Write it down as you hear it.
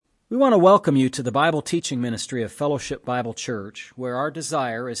We want to welcome you to the Bible teaching ministry of Fellowship Bible Church, where our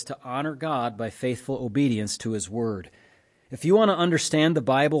desire is to honor God by faithful obedience to His Word. If you want to understand the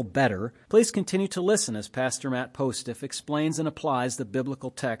Bible better, please continue to listen as Pastor Matt Postiff explains and applies the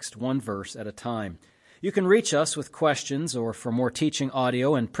biblical text one verse at a time. You can reach us with questions or for more teaching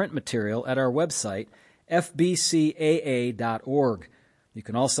audio and print material at our website, fbcaa.org. You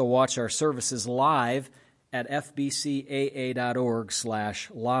can also watch our services live at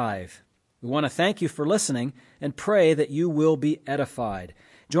fbcaa.org/live. We want to thank you for listening and pray that you will be edified.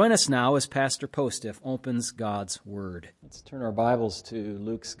 Join us now as Pastor Postiff opens God's Word. Let's turn our Bibles to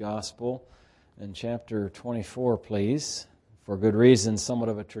Luke's Gospel in chapter 24, please. For good reason, somewhat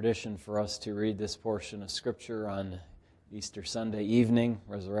of a tradition for us to read this portion of Scripture on Easter Sunday evening,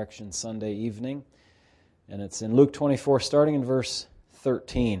 Resurrection Sunday evening. And it's in Luke 24, starting in verse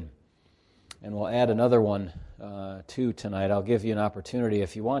 13. And we'll add another one too tonight. I'll give you an opportunity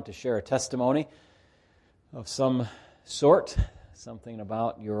if you want to share a testimony of some sort, something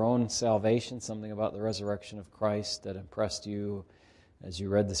about your own salvation, something about the resurrection of Christ that impressed you as you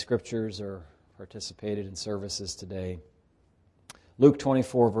read the Scriptures or participated in services today. Luke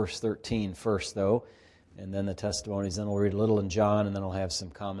 24, verse 13 first, though, and then the testimonies. Then we'll read a little in John, and then I'll have some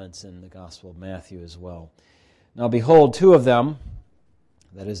comments in the Gospel of Matthew as well. Now behold, two of them,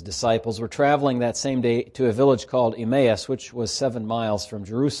 that his disciples, were traveling that same day to a village called Emmaus, which was 7 miles from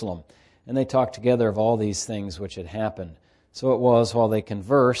Jerusalem. And they talked together of all these things which had happened. So it was, while they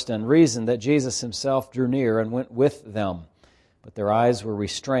conversed and reasoned, that Jesus himself drew near and went with them. But their eyes were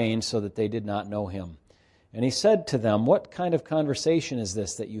restrained so that they did not know him. And he said to them, "What kind of conversation is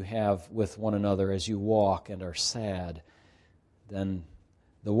this that you have with one another as you walk and are sad?" Then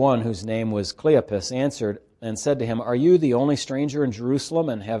the one whose name was Cleopas answered and said to him, "Are you the only stranger in Jerusalem,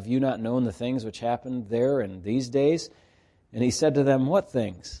 and have you not known the things which happened there in these days?" And he said to them, "What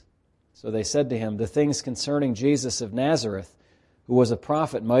things?" So they said to him, "The things concerning Jesus of Nazareth, who was a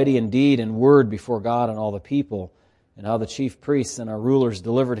prophet, mighty in deed and word before God and all the people, and how the chief priests and our rulers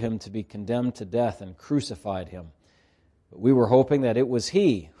delivered him to be condemned to death and crucified him. But we were hoping that it was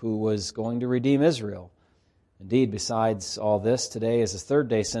he who was going to redeem Israel. Indeed, besides all this, today is the 3rd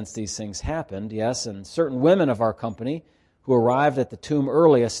day since these things happened. Yes, and certain women of our company who arrived at the tomb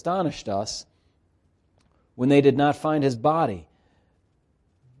early astonished us when they did not find his body.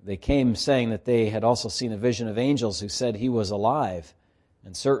 They came saying that they had also seen a vision of angels who said he was alive.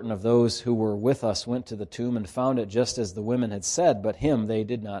 And certain of those who were with us went to the tomb and found it just as the women had said, but him they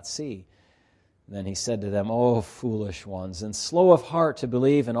did not see." Then he said to them, "O foolish ones, and slow of heart to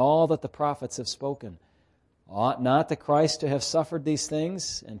believe in all that the prophets have spoken. Ought not the Christ to have suffered these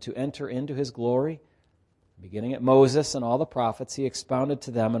things and to enter into his glory?" Beginning at Moses and all the prophets, he expounded to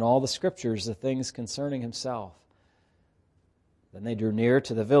them in all the Scriptures the things concerning himself. Then they drew near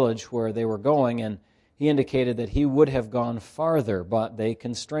to the village where they were going, and he indicated that he would have gone farther, but they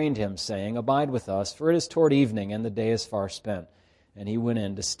constrained him, saying, "Abide with us, for it is toward evening, and the day is far spent." And he went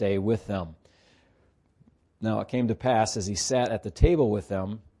in to stay with them. Now it came to pass, as he sat at the table with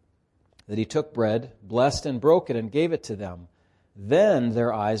them, that he took bread, blessed and broke it, and gave it to them. Then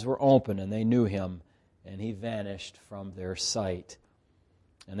their eyes were opened, and they knew him, and he vanished from their sight.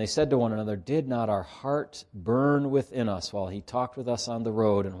 And they said to one another, "Did not our heart burn within us while he talked with us on the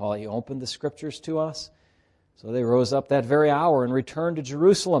road, and while he opened the Scriptures to us?" So they rose up that very hour and returned to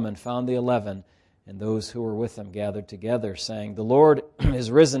Jerusalem, and found the 11, and those who were with them gathered together, saying, "The Lord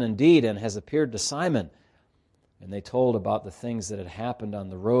is risen indeed, and has appeared to Simon." And they told about the things that had happened on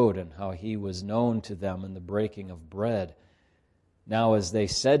the road, and how he was known to them in the breaking of bread. Now as they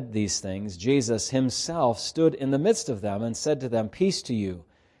said these things, Jesus himself stood in the midst of them, and said to them, "Peace to you."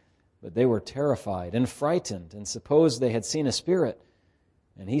 But they were terrified and frightened, and supposed they had seen a spirit.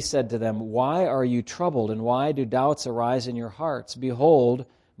 And he said to them, "Why are you troubled, and why do doubts arise in your hearts? Behold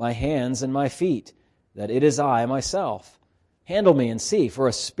my hands and my feet, that it is I myself. Handle me and see, for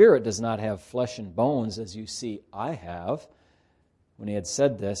a spirit does not have flesh and bones, as you see I have." When he had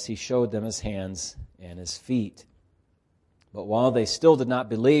said this, he showed them his hands and his feet. But while they still did not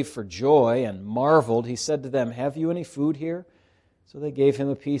believe for joy and marveled, he said to them, "Have you any food here?" So they gave him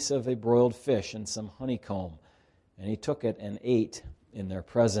a piece of a broiled fish and some honeycomb, and he took it and ate in their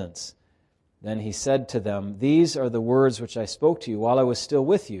presence. Then he said to them, "These are the words which I spoke to you while I was still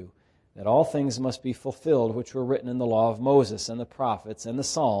with you, that all things must be fulfilled which were written in the law of Moses and the prophets and the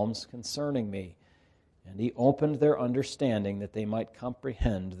Psalms concerning me." And he opened their understanding that they might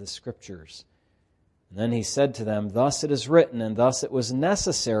comprehend the Scriptures. And then he said to them, "Thus it is written, and thus it was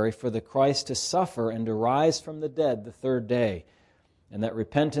necessary for the Christ to suffer and to rise from the dead the 3rd day, and that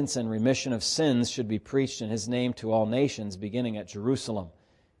repentance and remission of sins should be preached in his name to all nations, beginning at Jerusalem.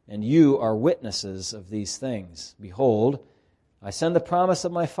 and you are witnesses of these things. Behold, I send the promise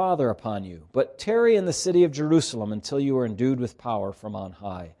of my Father upon you, but tarry in the city of Jerusalem until you are endued with power from on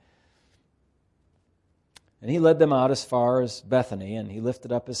high." And he led them out as far as Bethany, and he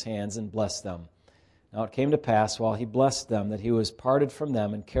lifted up his hands and blessed them. Now it came to pass, while he blessed them, that he was parted from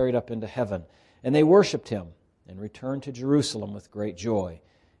them and carried up into heaven. And they worshipped him, and returned to Jerusalem with great joy,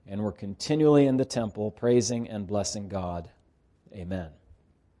 and were continually in the temple, praising and blessing God. Amen.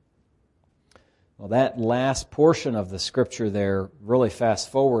 Well, that last portion of the Scripture there really fast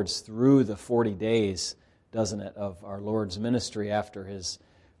forwards through the 40 days, doesn't it, of our Lord's ministry after his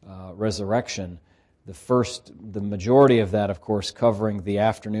resurrection. The majority of that, of course, covering the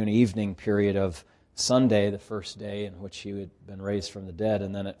afternoon-evening period of Sunday, the first day in which he had been raised from the dead,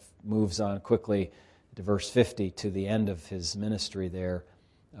 and then it moves on quickly to verse 50 to the end of his ministry there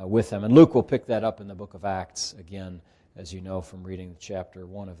with them. And Luke will pick that up in the book of Acts again, as you know from reading chapter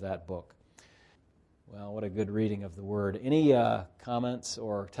 1 of that book. Well, what a good reading of the Word. Any comments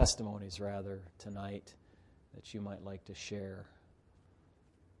or testimonies, rather, tonight that you might like to share?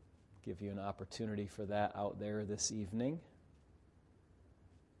 Give you an opportunity for that out there this evening.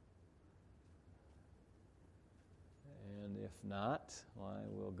 And if not, well, I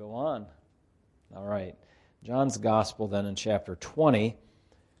will go on. All right. John's Gospel then in chapter 20,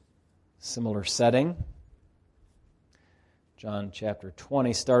 similar setting. John chapter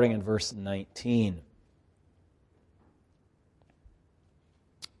 20, starting in verse 19.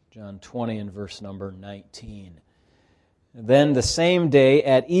 John 20 and verse number 19. Then the same day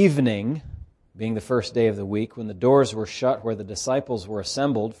at evening, being the first day of the week, when the doors were shut where the disciples were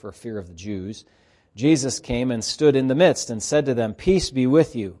assembled for fear of the Jews, Jesus came and stood in the midst and said to them, "Peace be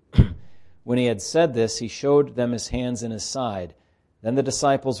with you." When he had said this, he showed them his hands and his side. Then the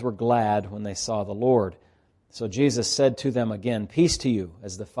disciples were glad when they saw the Lord. So Jesus said to them again, "Peace to you.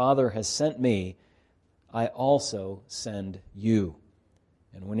 As the Father has sent me, I also send you."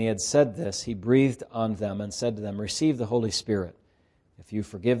 And when he had said this, he breathed on them and said to them, "Receive the Holy Spirit. If you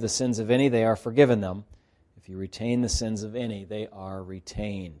forgive the sins of any, they are forgiven them. If you retain the sins of any, they are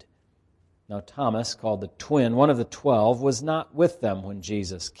retained." Now Thomas, called the twin, one of the 12, was not with them when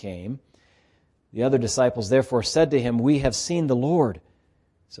Jesus came. The other disciples therefore said to him, "We have seen the Lord."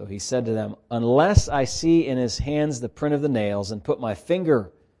 So he said to them, "Unless I see in his hands the print of the nails, and put my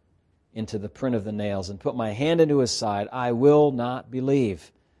finger into the print of the nails, and put my hand into his side, I will not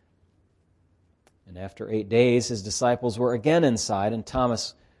believe." And after 8 days his disciples were again inside, and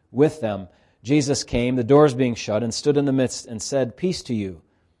Thomas with them. Jesus came, the doors being shut, and stood in the midst, and said, "Peace to you."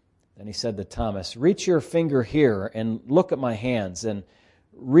 Then he said to Thomas, "Reach your finger here, and look at my hands, and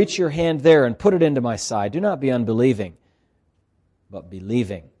reach your hand there, and put it into my side. Do not be unbelieving, but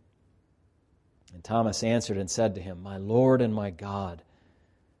believing." And Thomas answered and said to him, "My Lord and my God."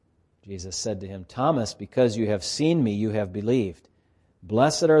 Jesus said to him, "Thomas, because you have seen me, you have believed.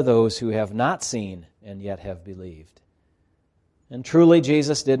 Blessed are those who have not seen and yet have believed." And truly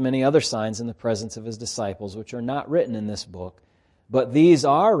Jesus did many other signs in the presence of his disciples, which are not written in this book. But these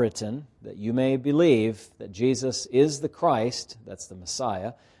are written that you may believe that Jesus is the Christ, that's the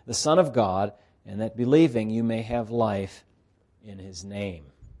Messiah, the Son of God, and that believing you may have life in his name.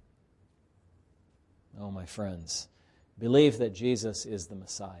 Oh, my friends, believe that Jesus is the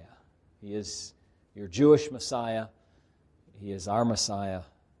Messiah. He is your Jewish Messiah. He is our Messiah.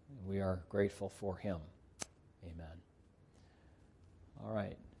 We are grateful for him. Amen. All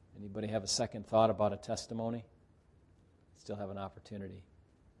right. Anybody have a second thought about a testimony? Still have an opportunity.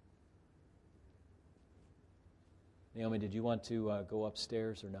 Naomi, did you want to go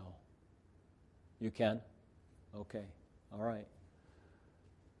upstairs or no? You can? Okay. All right.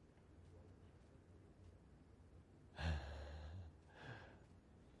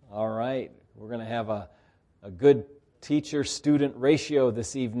 All right. We're going to have a good teacher-student ratio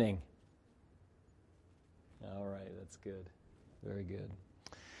this evening. All right. That's good. Very good.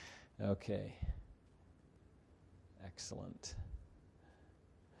 Okay. Excellent.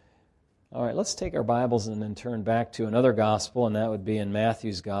 All right, let's take our Bibles and then turn back to another gospel, and that would be in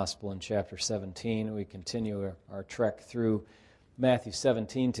Matthew's Gospel in chapter 17. We continue our trek through Matthew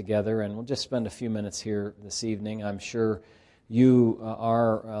 17 together, and we'll just spend a few minutes here this evening. I'm sure you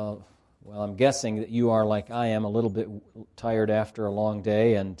I'm guessing that you are like I am, a little bit tired after a long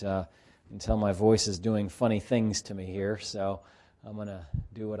day, and you can tell my voice is doing funny things to me here, so I'm going to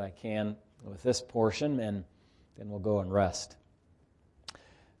do what I can with this portion, and then we'll go and rest.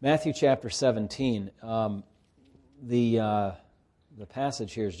 Matthew chapter 17, the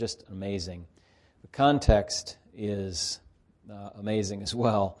passage here is just amazing. The context is amazing as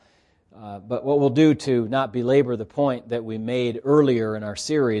well. But what we'll do to not belabor the point that we made earlier in our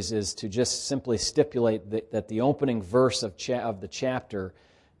series is to just simply stipulate that the opening verse of the chapter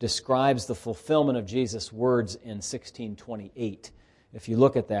describes the fulfillment of Jesus' words in 16:28. If you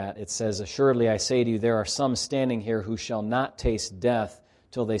look at that, it says, "Assuredly I say to you, there are some standing here who shall not taste death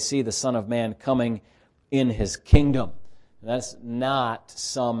till they see the Son of Man coming in His kingdom." And that's not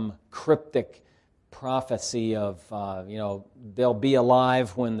some cryptic prophecy of, they'll be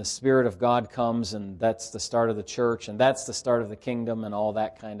alive when the Spirit of God comes, and that's the start of the church, and that's the start of the kingdom, and all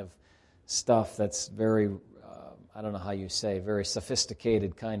that kind of stuff that's very, I don't know how you say, very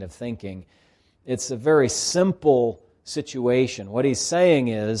sophisticated kind of thinking. It's a very simple situation. What he's saying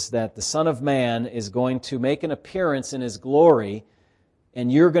is that the Son of Man is going to make an appearance in His glory,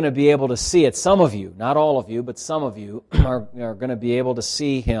 and you're going to be able to see it. Some of you, not all of you, but some of you are going to be able to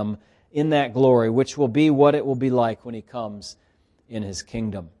see Him in that glory, which will be what it will be like when He comes in His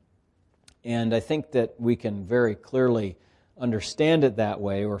kingdom. And I think that we can very clearly understand it that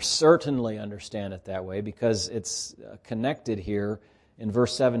way, or certainly understand it that way, because it's connected here in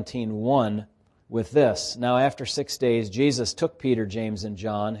verse 17:1 with this. "Now after 6 days Jesus took Peter, James, and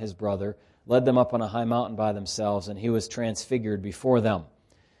John, his brother, led them up on a high mountain by themselves, and He was transfigured before them."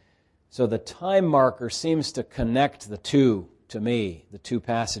 So the time marker seems to connect the two, to me, the two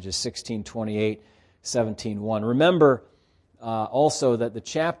passages, 16:28, 17:1. Remember also that the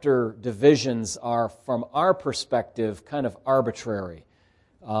chapter divisions are, from our perspective, kind of arbitrary.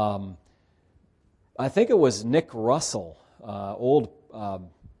 I think it was Nick Russell, old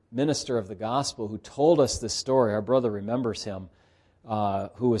minister of the gospel, who told us this story. Our brother remembers him,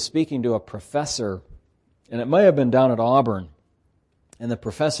 who was speaking to a professor, and it may have been down at Auburn, and the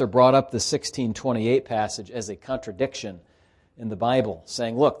professor brought up the 16:28 passage as a contradiction in the Bible,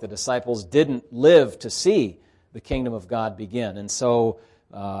 saying, look, the disciples didn't live to see the kingdom of God begin. And so,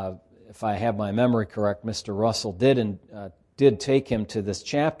 if I have my memory correct, Mr. Russell did take him to this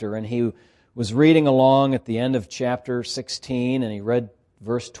chapter, and he was reading along at the end of chapter 16, and he read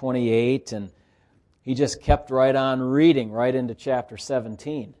verse 28, and he just kept right on reading right into chapter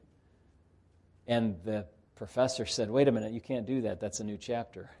 17. And the professor said, "Wait a minute, you can't do that. That's a new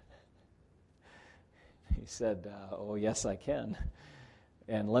chapter." He said, "Oh, yes, I can.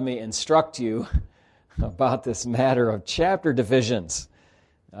 And let me instruct you about this matter of chapter divisions."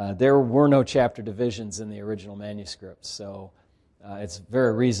 There were no chapter divisions in the original manuscripts, so it's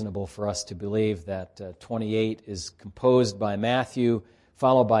very reasonable for us to believe that 28 is composed by Matthew,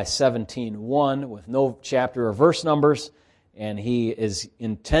 followed by 17:1 with no chapter or verse numbers, and he is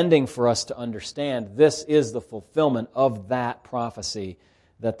intending for us to understand this is the fulfillment of that prophecy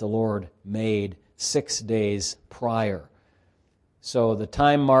that the Lord made 6 days prior. So the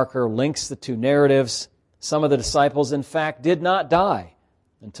time marker links the two narratives. Some of the disciples, in fact, did not die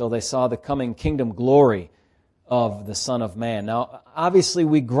until they saw the coming kingdom glory of the Son of Man. Now, obviously,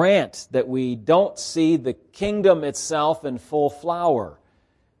 we grant that we don't see the kingdom itself in full flower,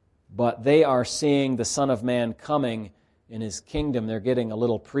 but they are seeing the Son of Man coming in His kingdom. They're getting a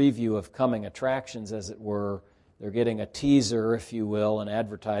little preview of coming attractions, as it were. They're getting a teaser, if you will, in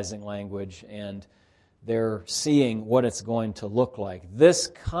advertising language, and they're seeing what it's going to look like. This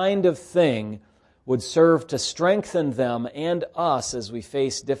kind of thing would serve to strengthen them and us as we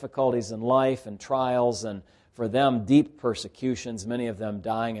face difficulties in life and trials, and for them, deep persecutions, many of them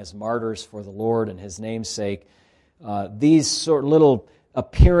dying as martyrs for the Lord and His name's sake. These sort of little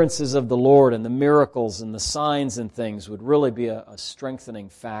appearances of the Lord and the miracles and the signs and things would really be a strengthening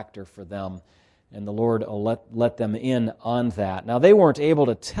factor for them, and the Lord will let them in on that. Now, they weren't able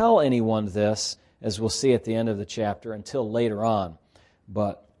to tell anyone this, as we'll see at the end of the chapter, until later on,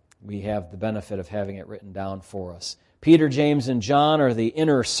 but we have the benefit of having it written down for us. Peter, James, and John are the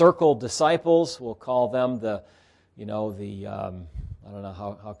inner circle disciples. We'll call them I don't know,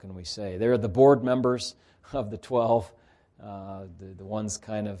 how can we say? They're the board members of the 12, the ones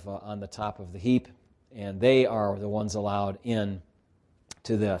kind of on the top of the heap, and they are the ones allowed in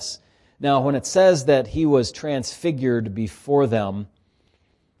to this. Now, when it says that He was transfigured before them,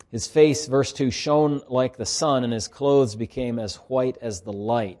 His face, verse 2, shone like the sun, and His clothes became as white as the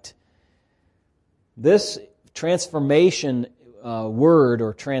light. This transformation word,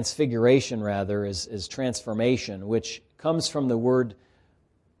 or transfiguration rather, is transformation, which comes from the word,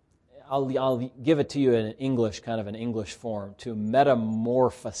 I'll give it to you in English, kind of an English form, to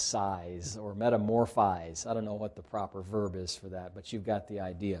metamorphosize or metamorphize. I don't know what the proper verb is for that, but you've got the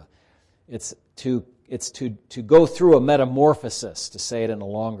idea. It's to go through a metamorphosis, to say it in a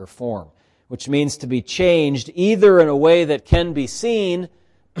longer form, which means to be changed either in a way that can be seen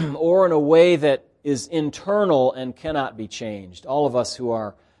or in a way that is internal and cannot be changed. All of us who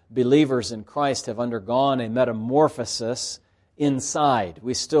are believers in Christ have undergone a metamorphosis inside.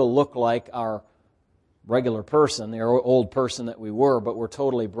 We still look like our regular person, the old person that we were, but we're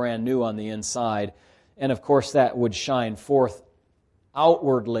totally brand new on the inside. And of course that would shine forth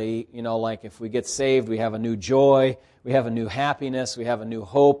outwardly, like if we get saved, we have a new joy, we have a new happiness, we have a new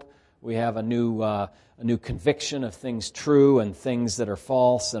hope, we have a new conviction of things true and things that are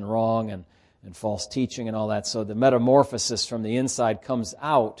false and wrong and false teaching and all that. So the metamorphosis from the inside comes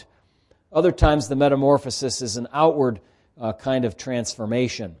out. Other times the metamorphosis is an outward kind of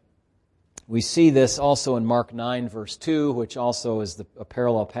transformation. We see this also in Mark 9, verse 2, which also is a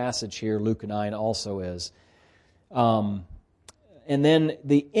parallel passage here. Luke 9 also is. And then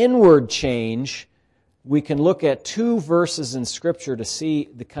the inward change, we can look at two verses in Scripture to see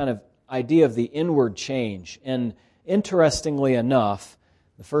the kind of idea of the inward change. And interestingly enough,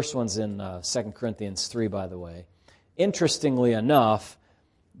 the first one's in 2 Corinthians 3, by the way. Interestingly enough,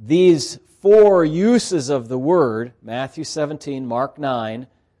 these four uses of the word, Matthew 17, Mark 9,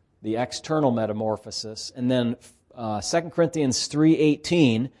 the external metamorphosis, and then 2 Corinthians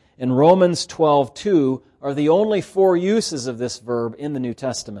 3:18 and Romans 12:2 are the only four uses of this verb in the New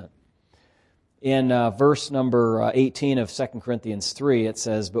Testament. In verse number 18 of 2 Corinthians 3, it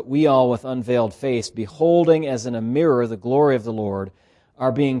says, "But we all with unveiled face, beholding as in a mirror the glory of the Lord,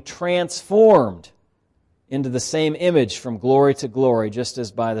 are being transformed into the same image from glory to glory, just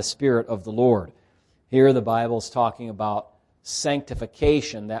as by the Spirit of the Lord." Here the Bible's talking about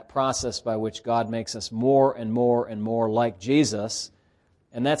sanctification, that process by which God makes us more and more and more like Jesus,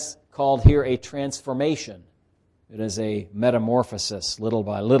 and that's called here a transformation. It is a metamorphosis, little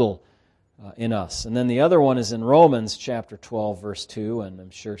by little, in us. And then the other one is in Romans chapter 12, verse 2, and I'm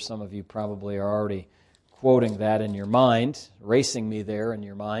sure some of you probably are already quoting that in your mind, racing me there in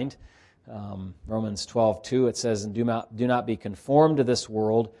your mind. Romans 12:2, it says, "And do not be conformed to this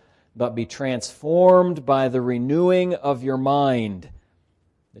world, but be transformed by the renewing of your mind,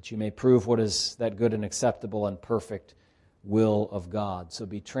 that you may prove what is that good and acceptable and perfect will of God." So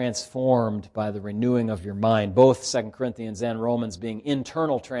be transformed by the renewing of your mind. Both 2 Corinthians and Romans being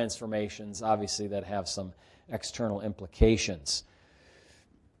internal transformations, obviously that have some external implications.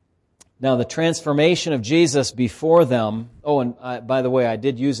 Now the transformation of Jesus before them, and by the way, I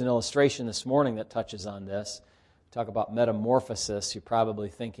did use an illustration this morning that touches on this. Talk about metamorphosis, you're probably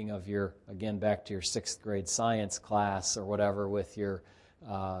thinking of again, back to your 6th grade science class or whatever with your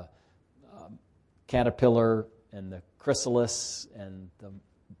caterpillar and the chrysalis and the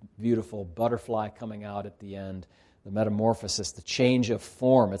beautiful butterfly coming out at the end. The metamorphosis, the change of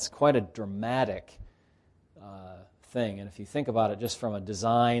form. It's quite a dramatic thing. And if you think about it just from a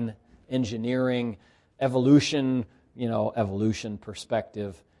design, engineering, evolution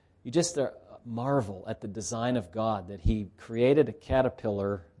perspective, you just marvel at the design of God, that He created a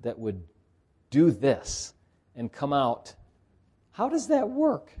caterpillar that would do this and come out. How does that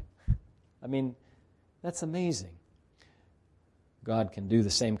work? I mean, that's amazing. God can do the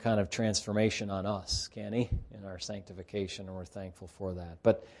same kind of transformation on us, can He, in our sanctification, and we're thankful for that.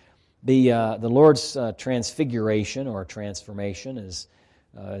 But the Lord's transfiguration or transformation is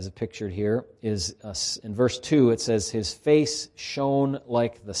pictured here, is in verse 2, it says, "His face shone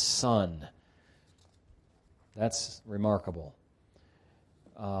like the sun." That's remarkable.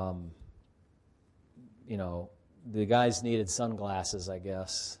 The guys needed sunglasses, I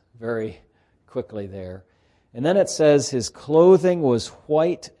guess, very quickly there. And then it says, "His clothing was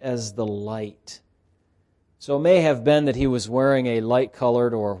white as the light." So it may have been that he was wearing a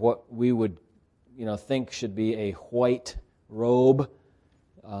light-colored, or what we would think should be a white robe.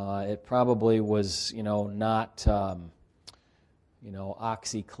 It probably was, not,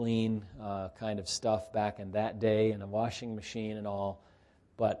 OxyClean kind of stuff back in that day, and a washing machine and all.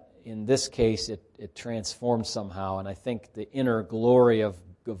 But in this case, it transformed somehow, and I think the inner glory of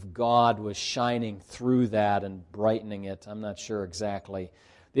God was shining through that and brightening it. I'm not sure exactly.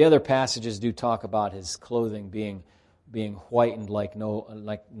 The other passages do talk about his clothing being whitened like no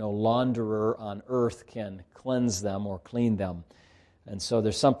launderer on earth can cleanse them or clean them. And so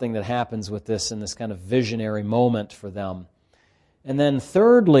there's something that happens with this in this kind of visionary moment for them. And then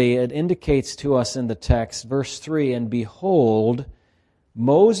thirdly, it indicates to us in the text, verse 3, "And behold,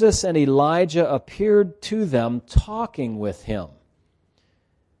 Moses and Elijah appeared to them talking with him."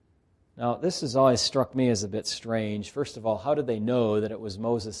 Now, this has always struck me as a bit strange. First of all, how did they know that it was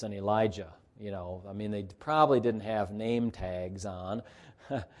Moses and Elijah? They probably didn't have name tags on.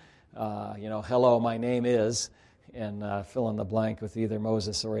 Hello, my name is, and fill in the blank with either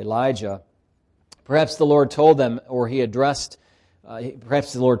Moses or Elijah. Perhaps the Lord told them, or He addressed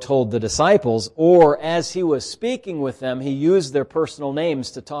perhaps the Lord told the disciples, or as He was speaking with them, He used their personal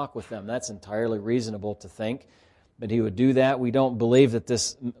names to talk with them. That's entirely reasonable to think that He would do that. We don't believe that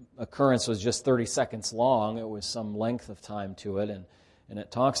this occurrence was just 30 seconds long. It was some length of time to it, and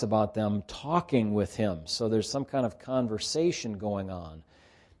it talks about them talking with Him. So there's some kind of conversation going on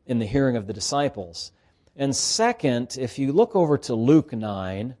in the hearing of the disciples. And second, if you look over to Luke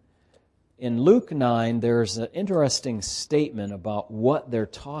 9, in Luke 9, there's an interesting statement about what they're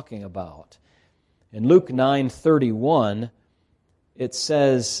talking about. In Luke 9:31, it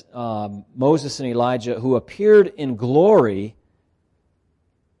says, Moses and Elijah, who appeared in glory,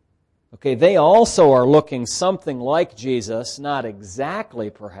 okay, they also are looking something like Jesus, not exactly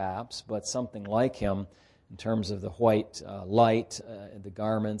perhaps, but something like Him in terms of the white light, the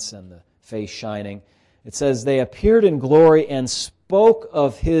garments and the face shining. It says, they appeared in glory and spoke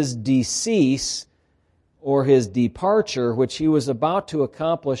of His decease or His departure, which He was about to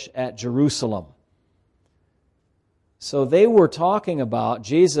accomplish at Jerusalem. So they were talking about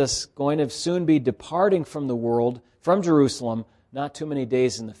Jesus going to soon be departing from the world, from Jerusalem, not too many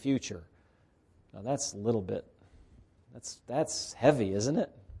days in the future. Now that's a little bit, that's heavy, isn't it,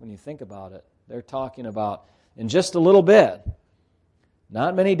 when you think about it? They're talking about, in just a little bit,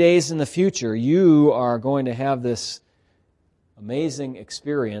 not many days in the future, you are going to have this amazing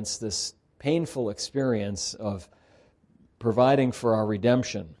experience, this painful experience of providing for our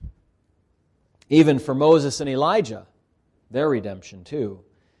redemption. Even for Moses and Elijah, their redemption too.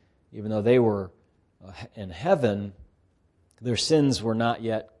 Even though they were in heaven, their sins were not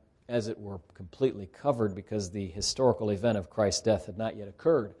yet, as it were, completely covered because the historical event of Christ's death had not yet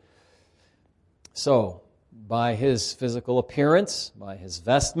occurred. So, by His physical appearance, by His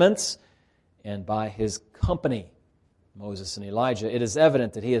vestments, and by His company, Moses and Elijah, it is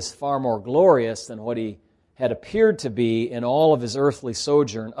evident that He is far more glorious than what He had appeared to be in all of His earthly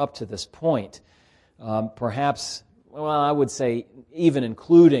sojourn up to this point. Perhaps, well, I would say even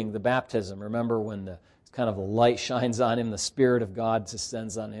including the baptism. Remember when the kind of the light shines on Him, the Spirit of God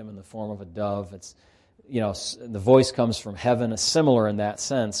descends on Him in the form of a dove. It's, the voice comes from heaven, similar in that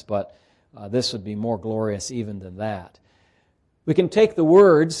sense, but this would be more glorious even than that. We can take the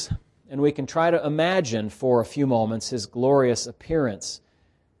words and we can try to imagine for a few moments His glorious appearance,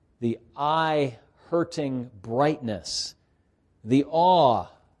 the eye-hurting brightness, the awe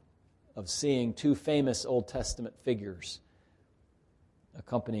of seeing two famous Old Testament figures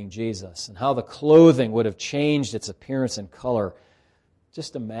accompanying Jesus, and how the clothing would have changed its appearance and color.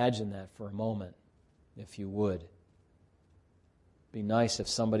 Just imagine that for a moment, if you would. Be nice if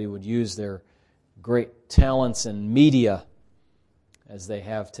somebody would use their great talents in media, as they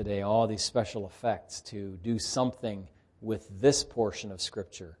have today, all these special effects, to do something with this portion of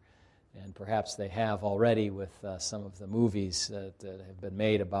Scripture. And perhaps they have already with some of the movies that have been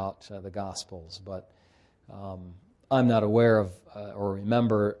made about the Gospels. But I'm not aware of or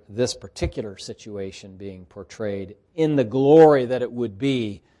remember this particular situation being portrayed in the glory that it would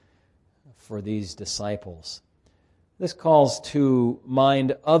be for these disciples. This calls to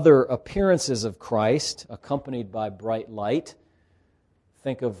mind other appearances of Christ accompanied by bright light.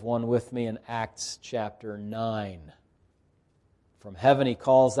 Think of one with me in Acts chapter 9. From heaven He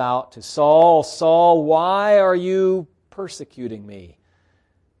calls out to Saul, Saul, why are you persecuting me?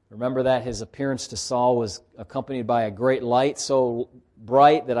 Remember that His appearance to Saul was accompanied by a great light, so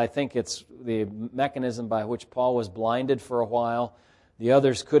bright that I think it's the mechanism by which Paul was blinded for a while. The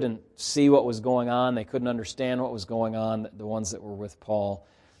others couldn't see what was going on. They couldn't understand what was going on, the ones that were with Paul.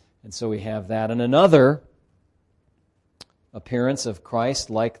 And so we have that. And another appearance of Christ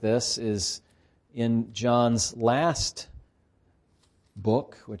like this is in John's last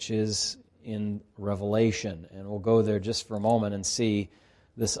book, which is in Revelation. And we'll go there just for a moment and see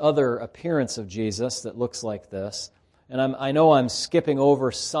this other appearance of Jesus that looks like this. And I know I'm skipping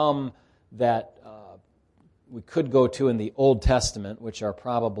over some that we could go to in the Old Testament, which are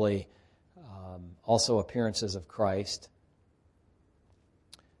probably also appearances of Christ.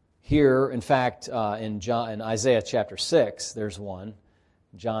 Here, in fact, in Isaiah chapter 6, there's one.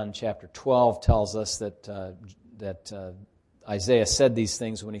 John chapter 12 tells us that Isaiah said these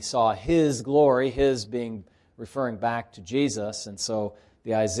things when he saw His glory, His being referring back to Jesus. And so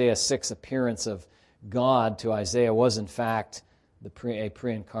the Isaiah 6 appearance of God to Isaiah was in fact a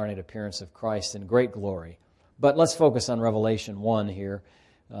pre-incarnate appearance of Christ in great glory. But let's focus on Revelation 1 here.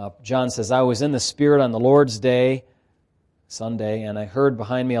 John says, I was in the Spirit on the Lord's day, Sunday, and I heard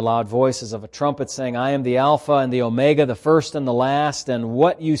behind me a loud voice as of a trumpet saying, I am the Alpha and the Omega, the first and the last, and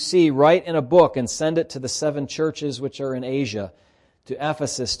what you see write in a book and send it to the 7 churches which are in Asia, to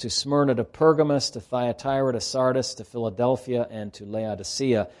Ephesus, to Smyrna, to Pergamos, to Thyatira, to Sardis, to Philadelphia, and to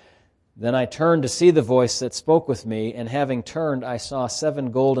Laodicea. Then I turned to see the voice that spoke with me, and having turned, I saw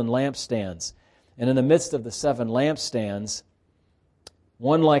 7 golden lampstands. And in the midst of the 7 lampstands,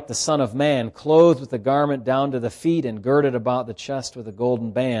 one like the Son of Man, clothed with a garment down to the feet and girded about the chest with a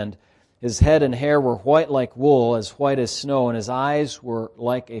golden band. His head and hair were white like wool, as white as snow, and his eyes were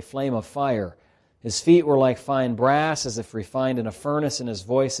like a flame of fire. His feet were like fine brass, as if refined in a furnace, and his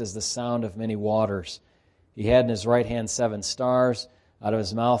voice as the sound of many waters. He had in his right hand 7 stars. Out of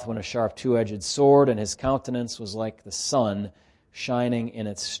his mouth went a sharp 2-edged sword, and his countenance was like the sun, shining in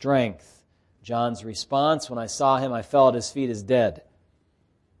its strength. John's response, when I saw him, I fell at his feet as dead.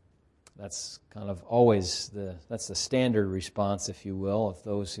 That's kind of always that's the standard response, if you will, of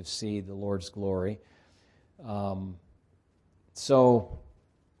those who see the Lord's glory. So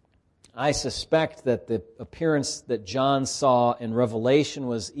I suspect that the appearance that John saw in Revelation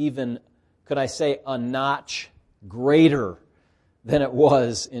was even, could I say, a notch greater than it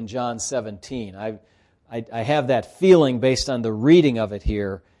was in John 17. I have that feeling based on the reading of it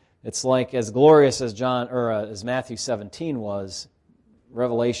here. It's like as glorious as as Matthew 17 was,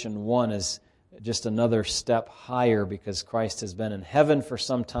 Revelation 1 is just another step higher because Christ has been in heaven for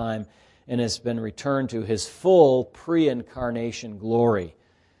some time and has been returned to his full pre-incarnation glory,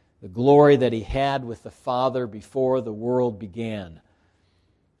 the glory that he had with the Father before the world began.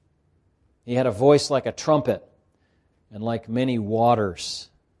 He had a voice like a trumpet and like many waters.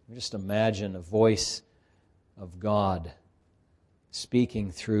 Just imagine a voice of God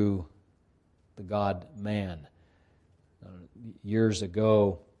speaking through the God-man. Years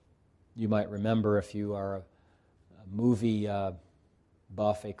ago, you might remember if you are a movie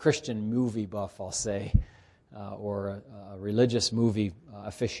buff, a Christian movie buff, I'll say, or a religious movie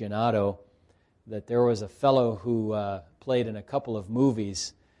aficionado, that there was a fellow who played in a couple of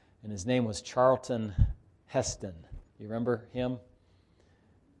movies, and his name was Charlton Heston. You remember him?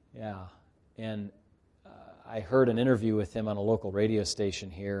 Yeah. And I heard an interview with him on a local radio station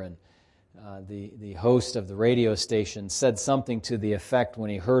here, and the host of the radio station said something to the effect when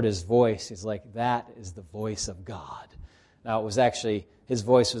he heard his voice, he's like, that is the voice of God. Now it was actually, his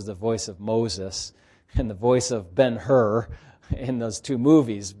voice was the voice of Moses and the voice of Ben-Hur in those 2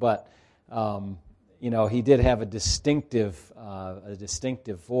 movies, but he did have a distinctive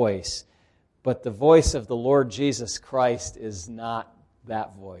voice. But the voice of the Lord Jesus Christ is not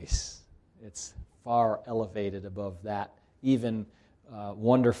that voice. It's far elevated above that, even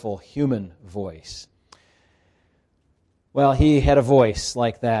wonderful human voice. Well, he had a voice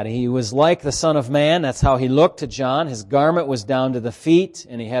like that. He was like the Son of Man. That's how he looked to John. His garment was down to the feet,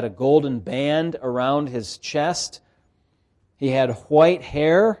 and he had a golden band around his chest. He had white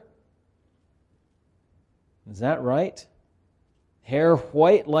hair. Is that right? Hair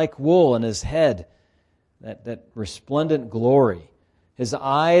white like wool in his head. That resplendent glory. His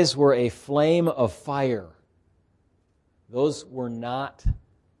eyes were a flame of fire. Those were not,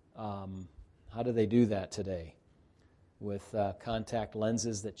 how do they do that today? With contact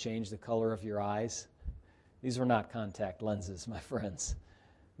lenses that change the color of your eyes? These were not contact lenses, my friends.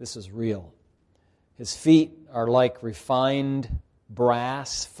 This is real. His feet are like refined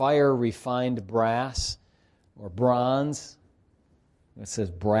brass, fire-refined brass, or bronze. It says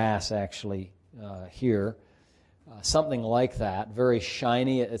brass, actually, here. Something like that. Very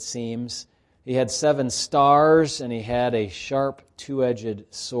shiny, it seems. He had 7 stars, and he had a sharp 2-edged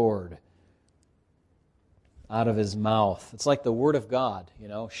sword out of his mouth. It's like the Word of God,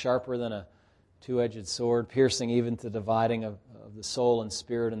 sharper than a 2-edged sword, piercing even to dividing of the soul and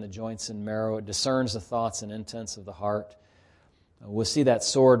spirit and the joints and marrow. It discerns the thoughts and intents of the heart. We'll see that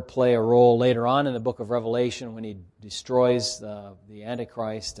sword play a role later on in the book of Revelation when he destroys the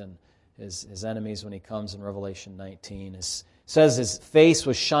Antichrist and his enemies when he comes in Revelation 19. It says his face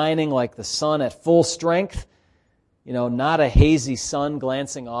was shining like the sun at full strength, not a hazy sun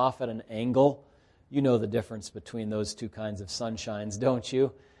glancing off at an angle. You know the difference between those 2 kinds of sunshines, don't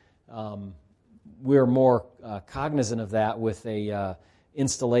you? We're more cognizant of that with a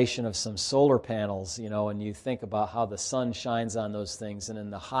installation of some solar panels, and you think about how the sun shines on those things. And in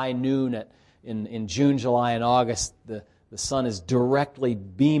the high noon in June, July, and August, the sun is directly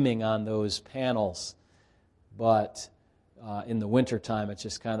beaming on those panels. But in the wintertime, it's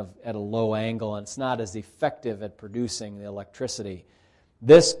just kind of at a low angle, and it's not as effective at producing the electricity.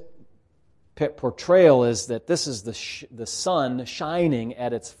 This portrayal is that this is the sun shining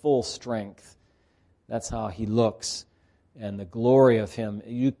at its full strength. That's how he looks, and the glory of him.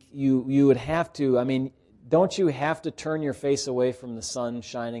 You would have to, don't you have to turn your face away from the sun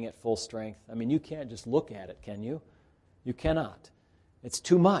shining at full strength? You can't just look at it, can you? You cannot. It's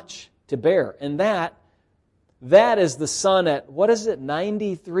too much to bear. And that is the sun at,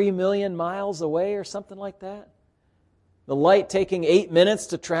 93 million miles away or something like that? The light taking 8 minutes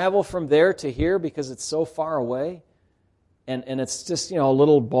to travel from there to here because it's so far away. And it's just, a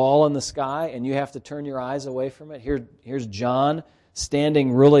little ball in the sky, and you have to turn your eyes away from it. Here's John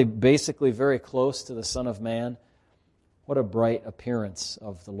standing really basically very close to the Son of Man. What a bright appearance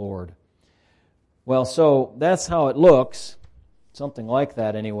of the Lord. Well, so that's how it looks. Something like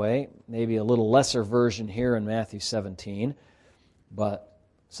that anyway. Maybe a little lesser version here in Matthew 17, but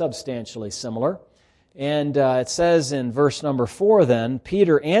substantially similar. And it says in verse number 4 then,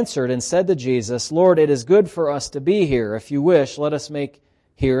 Peter answered and said to Jesus, Lord, it is good for us to be here. If you wish, let us make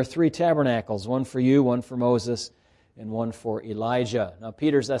here 3 tabernacles, one for you, one for Moses, and one for Elijah. Now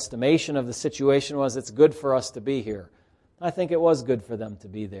Peter's estimation of the situation was it's good for us to be here. I think it was good for them to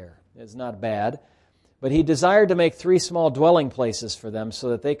be there. It's not bad. But he desired to make 3 small dwelling places for them so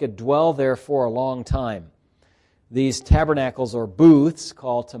that they could dwell there for a long time. These tabernacles or booths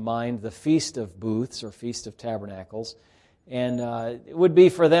call to mind the Feast of Booths or Feast of Tabernacles. And it would be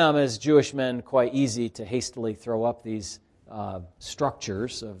for them as Jewish men quite easy to hastily throw up these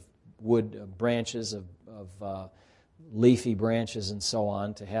structures of wood branches, of leafy branches and so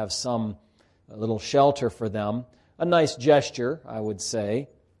on, to have some little shelter for them. A nice gesture, I would say.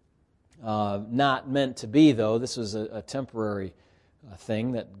 Not meant to be, though. This was a temporary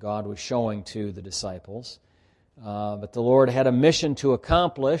thing that God was showing to the disciples. But the Lord had a mission to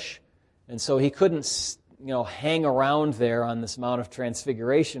accomplish, and so He couldn't, hang around there on this Mount of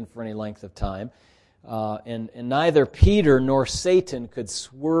Transfiguration for any length of time. And neither Peter nor Satan could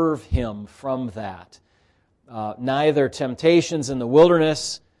swerve Him from that. Neither temptations in the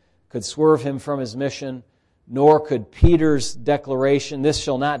wilderness could swerve Him from His mission, nor could Peter's declaration, "This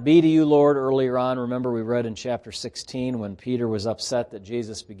shall not be to you, Lord," earlier on. Remember we read in chapter 16 when Peter was upset that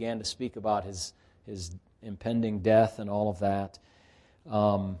Jesus began to speak about his impending death and all of that.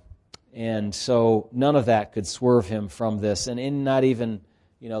 And so none of that could swerve him from this. And in not even,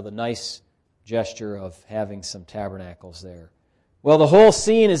 the nice gesture of having some tabernacles there. Well, the whole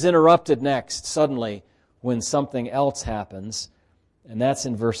scene is interrupted next, suddenly, when something else happens. And that's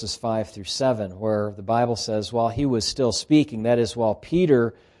in verses 5 through 7, where the Bible says, while he was still speaking, that is, while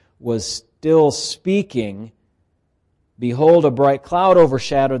Peter was still speaking, behold, a bright cloud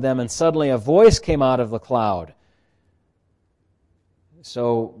overshadowed them, and suddenly a voice came out of the cloud.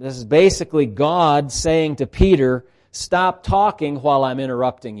 So this is basically God saying to Peter, stop talking while I'm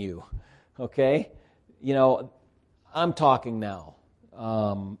interrupting you. Okay? I'm talking now.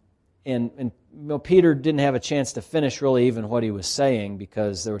 And Peter didn't have a chance to finish really even what he was saying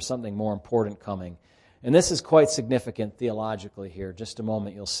because there was something more important coming. And this is quite significant theologically here. Just a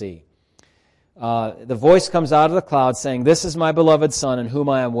moment you'll see. The voice comes out of the cloud saying, "This is my beloved Son in whom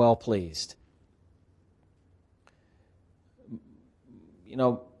I am well pleased."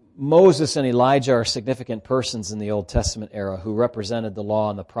 Moses and Elijah are significant persons in the Old Testament era who represented the law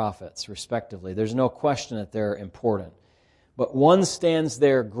and the prophets, respectively. There's no question that they're important. But one stands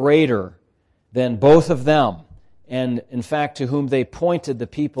there greater than both of them, and in fact to whom they pointed the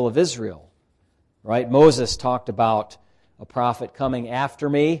people of Israel. Right? Moses talked about a prophet coming after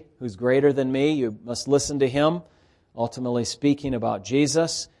me who's greater than me. You must listen to him, ultimately speaking about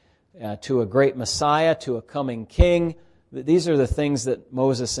Jesus, to a great Messiah, to a coming king. These are the things that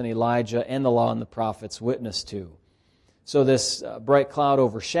Moses and Elijah and the law and the prophets witnessed to. So this bright cloud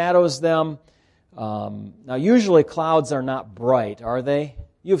overshadows them. Now, usually clouds are not bright, are they?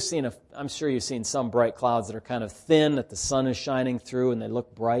 I'm sure you've seen some bright clouds that are kind of thin, that the sun is shining through, and they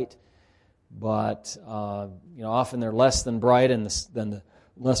look bright. But often they're less than bright, and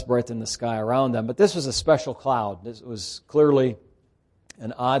less bright than the sky around them. But this was a special cloud. This was clearly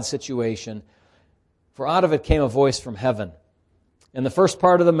an odd situation. For out of it came a voice from heaven. And the first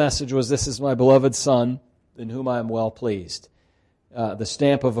part of the message was, "This is my beloved Son, in whom I am well pleased." The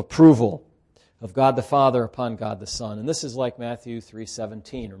stamp of approval of God the Father upon God the Son. And this is like Matthew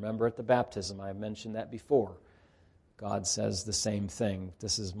 3:17. Remember at the baptism, I have mentioned that before. God says the same thing.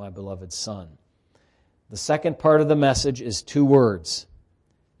 "This is my beloved Son." The second part of the message is 2 words.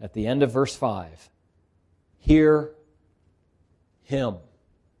 At the end of verse 5. Hear Him.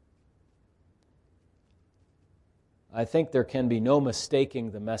 I think there can be no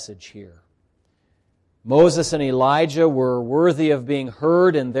mistaking the message here. Moses and Elijah were worthy of being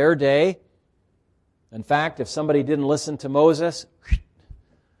heard in their day. In fact, if somebody didn't listen to Moses,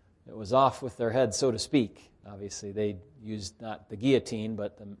 it was off with their head, so to speak. Obviously, they used not the guillotine,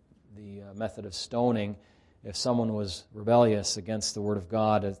 but the method of stoning if someone was rebellious against the Word of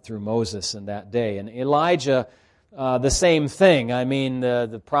God through Moses in that day. And Elijah the same thing. I mean,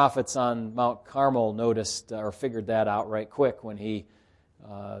 the prophets on Mount Carmel noticed or figured that out right quick when he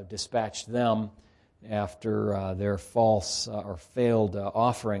dispatched them after their false or failed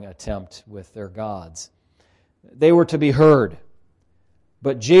offering attempt with their gods. They were to be heard.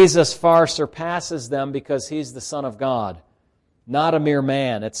 But Jesus far surpasses them because He's the Son of God, not a mere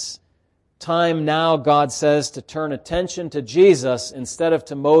man. It's time now, God says, to turn attention to Jesus instead of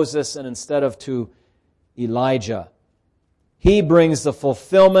to Moses and instead of to Elijah. He brings the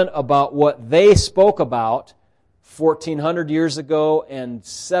fulfillment about what they spoke about 1,400 years ago and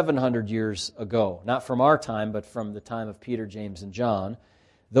 700 years ago. Not from our time, but from the time of Peter, James, and John.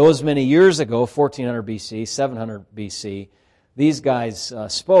 Those many years ago, 1400 BC, 700 BC, these guys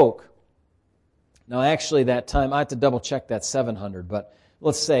spoke. Now actually that time, I have to double check that 700, but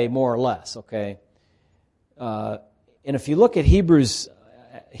let's say more or less, okay? And if you look at Hebrews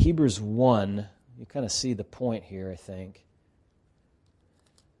 1, you kind of see the point here, I think.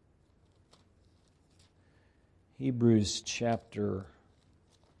 Hebrews chapter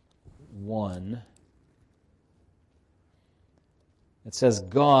 1. It says,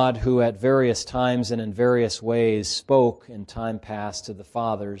 God, who at various times and in various ways spoke in time past to the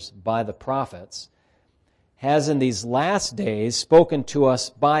fathers by the prophets, has in these last days spoken to us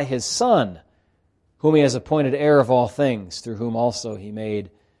by His Son, whom He has appointed heir of all things, through whom also He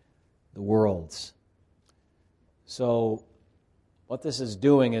made the worlds. So, what this is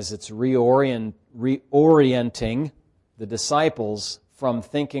doing is it's reorienting the disciples from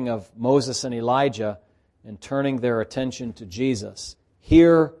thinking of Moses and Elijah and turning their attention to Jesus.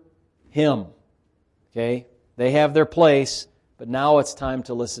 Hear Him. Okay? They have their place, but now it's time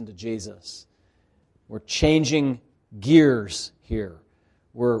to listen to Jesus. We're changing gears here.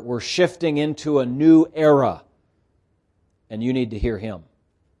 We're shifting into a new era, and you need to hear Him.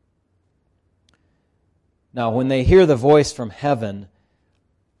 Now, when they hear the voice from heaven,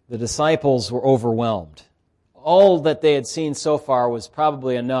 the disciples were overwhelmed. All that they had seen so far was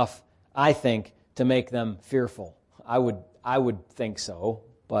probably enough, I think, to make them fearful. I would think so,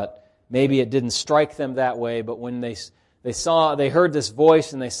 but maybe it didn't strike them that way. But when they heard this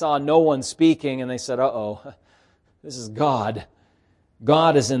voice and they saw no one speaking, and they said, "Uh-oh, this is God.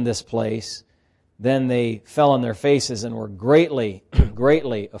 God is in this place." Then they fell on their faces and were greatly,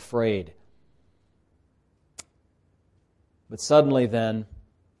 greatly afraid. But suddenly then,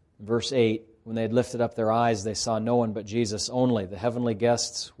 verse 8, when they had lifted up their eyes, they saw no one but Jesus only. The heavenly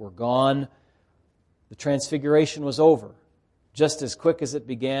guests were gone. The transfiguration was over. Just as quick as it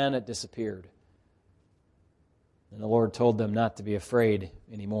began, it disappeared. And the Lord told them not to be afraid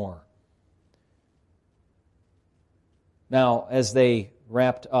anymore. Now, as they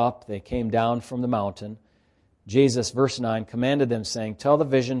wrapped up, they came down from the mountain. Jesus, verse 9, commanded them, saying, "Tell the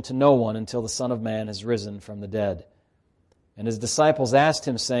vision to no one until the Son of Man has risen from the dead." And His disciples asked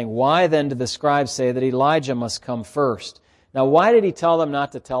Him, saying, "Why then do the scribes say that Elijah must come first?" Now, why did He tell them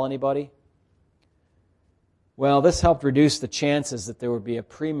not to tell anybody? Well, this helped reduce the chances that there would be a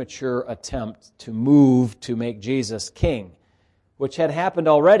premature attempt to move to make Jesus king, which had happened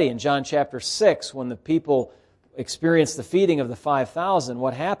already in John chapter 6 when the people experienced the feeding of the 5,000.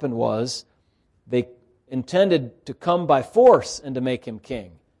 What happened was they intended to come by force and to make Him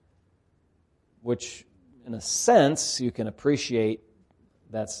king, which in a sense you can appreciate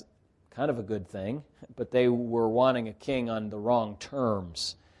that's kind of a good thing, but they were wanting a king on the wrong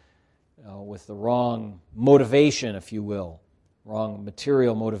terms. With the wrong motivation, if you will, wrong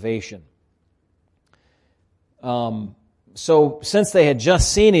material motivation. So since they had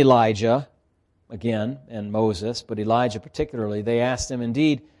just seen Elijah, again, and Moses, but Elijah particularly, they asked Him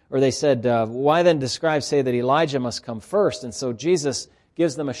indeed, or they said, "Why then do the scribes say that Elijah must come first?" And so Jesus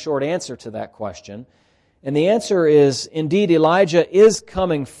gives them a short answer to that question. And the answer is, indeed, Elijah is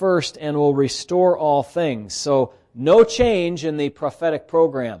coming first and will restore all things. So no change in the prophetic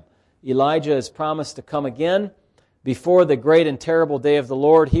program. Elijah is promised to come again. Before the great and terrible day of the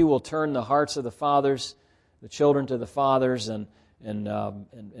Lord, He will turn the hearts of the fathers, the children to the fathers, and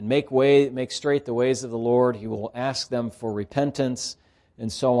make straight the ways of the Lord. He will ask them for repentance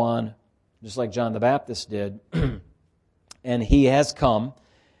and so on, just like John the Baptist did. And He has come.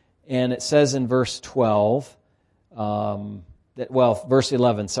 And it says in verse 12, verse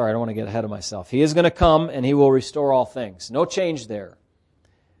 11, sorry, I don't want to get ahead of myself. He is going to come and He will restore all things. No change there.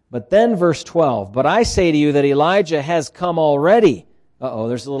 But then verse 12, "But I say to you that Elijah has come already."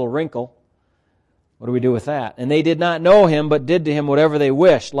 There's a little wrinkle. What do we do with that? "And they did not know Him, but did to Him whatever they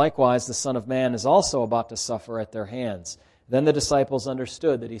wished. Likewise, the Son of Man is also about to suffer at their hands." Then the disciples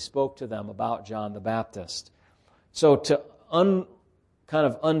understood that He spoke to them about John the Baptist. So to kind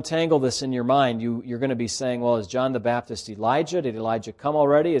of untangle this in your mind, you're going to be saying, well, is John the Baptist Elijah? Did Elijah come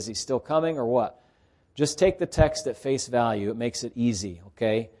already? Is he still coming or what? Just take the text at face value. It makes it easy,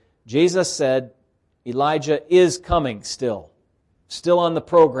 okay? Jesus said Elijah is coming still on the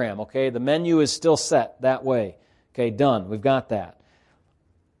program, okay? The menu is still set that way. Okay, done. We've got that.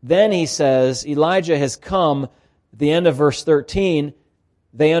 Then he says Elijah has come. At the end of verse 13,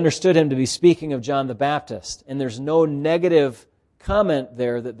 they understood him to be speaking of John the Baptist. And there's no negative comment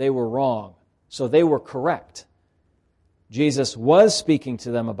there that they were wrong. So they were correct. Jesus was speaking to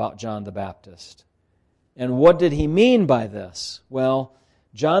them about John the Baptist. And what did he mean by this? Well,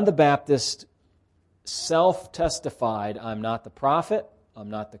 John the Baptist self-testified, I'm not the prophet, I'm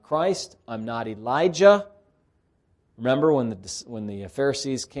not the Christ, I'm not Elijah. Remember when the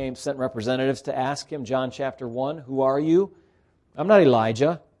Pharisees sent representatives to ask him, John chapter 1, who are you? I'm not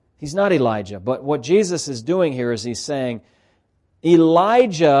Elijah. He's not Elijah. But what Jesus is doing here is he's saying,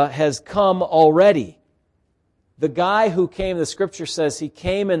 Elijah has come already. The guy who came, the Scripture says, he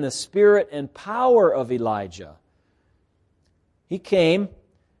came in the spirit and power of Elijah. He came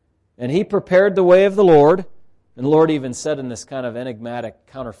and he prepared the way of the Lord. And the Lord even said in this kind of enigmatic,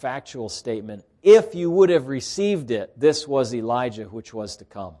 counterfactual statement, if you would have received it, this was Elijah which was to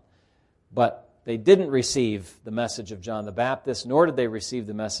come. But they didn't receive the message of John the Baptist, nor did they receive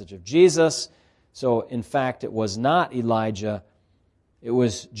the message of Jesus. So, in fact, it was not Elijah. It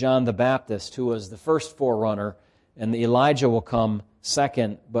was John the Baptist who was the first forerunner, and the Elijah will come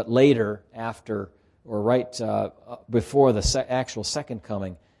second, but later, after, or right before the actual second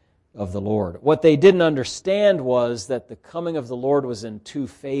coming of the Lord. What they didn't understand was that the coming of the Lord was in two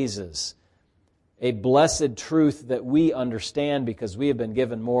phases. A blessed truth that we understand because we have been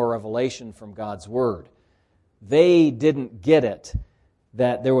given more revelation from God's Word. They didn't get it,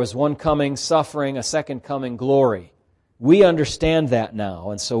 that there was one coming suffering, a second coming glory. We understand that now,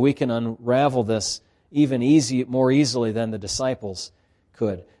 and so we can unravel this even more easily than the disciples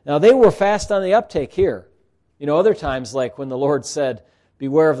could. Now, they were fast on the uptake here. You know, other times, like when the Lord said,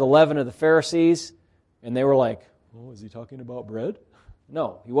 beware of the leaven of the Pharisees, and they were like, oh, is he talking about bread?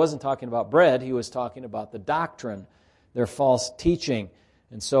 No, he wasn't talking about bread. He was talking about the doctrine, their false teaching.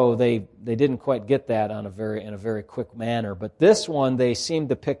 And so they didn't quite get that in a very quick manner. But this one they seemed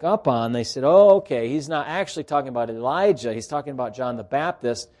to pick up on. They said, oh, okay, he's not actually talking about Elijah. He's talking about John the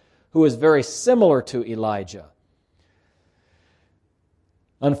Baptist, who is very similar to Elijah.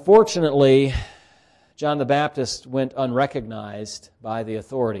 Unfortunately, John the Baptist went unrecognized by the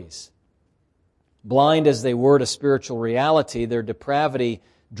authorities. Blind as they were to spiritual reality, their depravity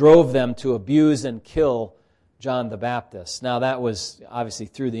drove them to abuse and kill John the Baptist. Now that was obviously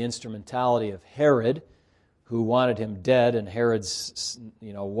through the instrumentality of Herod, who wanted him dead, and Herod's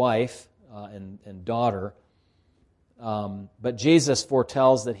wife and daughter. But Jesus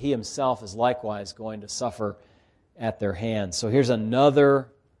foretells that he himself is likewise going to suffer at their hands. So here's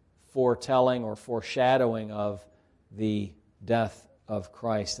another foretelling or foreshadowing of the death of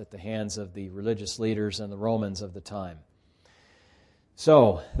Christ at the hands of the religious leaders and the Romans of the time.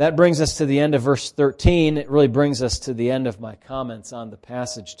 So that brings us to the end of verse 13. It really brings us to the end of my comments on the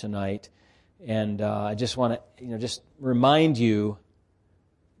passage tonight. And I just want to just remind you,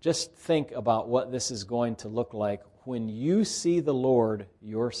 just think about what this is going to look like when you see the Lord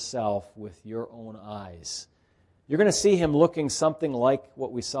yourself with your own eyes. You're going to see Him looking something like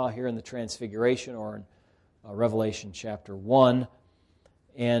what we saw here in the Transfiguration or in Revelation chapter 1.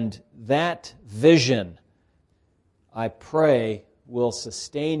 And that vision, I pray, will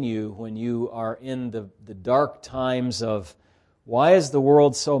sustain you when you are in the dark times of, why is the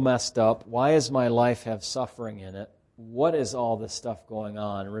world so messed up? Why does my life have suffering in it? What is all this stuff going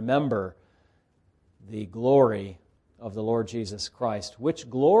on? Remember the glory of the Lord Jesus Christ, which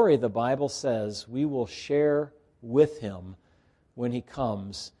glory the Bible says we will share with Him when He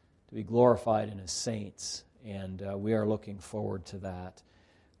comes to be glorified in His saints. And we are looking forward to that.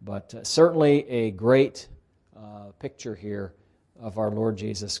 But certainly a great picture here of our Lord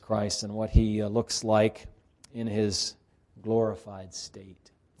Jesus Christ and what He looks like in His glorified state.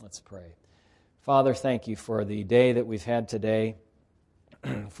 Let's pray. Father, thank You for the day that we've had today,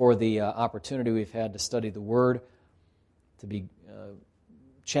 for the opportunity we've had to study the Word, to be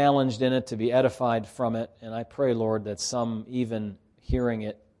challenged in it, to be edified from it. And I pray, Lord, that some even hearing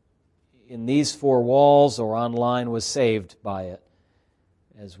it in these four walls or online was saved by it,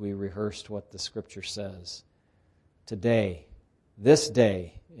 as we rehearsed what the Scripture says. Today, this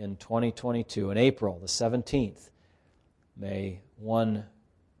day in 2022, in April the 17th, may one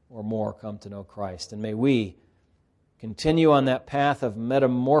or more come to know Christ. And may we continue on that path of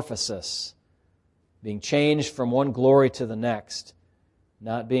metamorphosis, being changed from one glory to the next,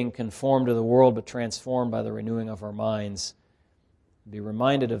 not being conformed to the world, but transformed by the renewing of our minds. Be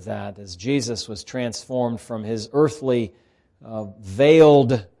reminded of that as Jesus was transformed from his earthly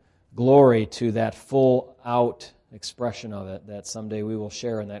veiled glory to that full out expression of it, that someday we will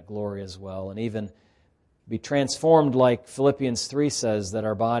share in that glory as well, and even be transformed like Philippians 3 says, that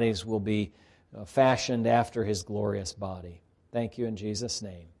our bodies will be fashioned after his glorious body. Thank you in Jesus'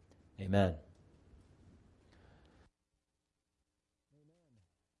 name. Amen.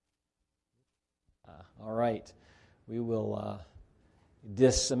 All right. We will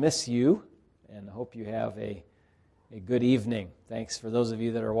dismiss you and hope you have a good evening. Thanks for those of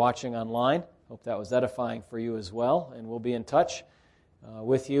you that are watching online. Hope that was edifying for you as well. And we'll be in touch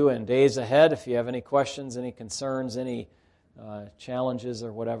with you in days ahead. If you have any questions, any concerns, any challenges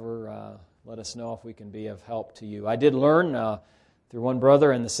or whatever, let us know if we can be of help to you. I did learn through one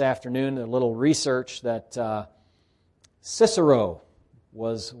brother in this afternoon a little research that Cicero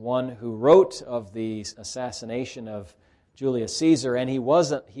was one who wrote of the assassination of Julius Caesar, and he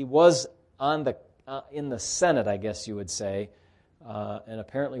was on in the Senate, I guess you would say, and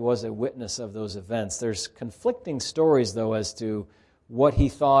apparently was a witness of those events. There's conflicting stories, though, as to what he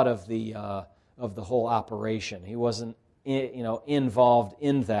thought of the whole operation. He wasn't, involved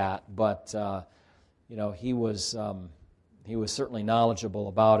in that, but he was certainly knowledgeable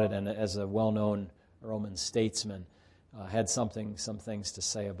about it, and as a well-known Roman statesman, had some things to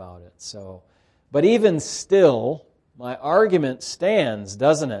say about it. So, but even still, my argument stands,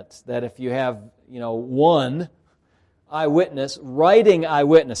 doesn't it? That if you have, one eyewitness, writing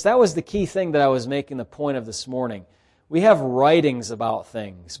eyewitness, that was the key thing that I was making the point of this morning. We have writings about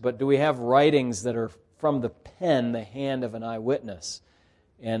things, but do we have writings that are from the pen, the hand of an eyewitness?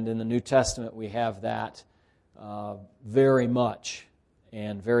 And in the New Testament, we have that very much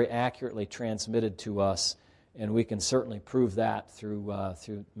and very accurately transmitted to us, and we can certainly prove that through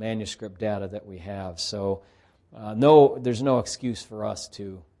manuscript data that we have. So, there's no excuse for us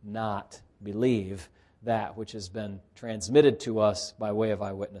to not believe that which has been transmitted to us by way of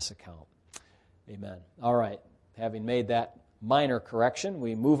eyewitness account. Amen. All right. Having made that minor correction,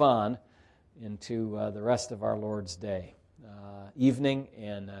 we move on into the rest of our Lord's Day, evening,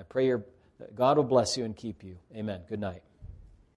 and I pray that God will bless you and keep you. Amen. Good night.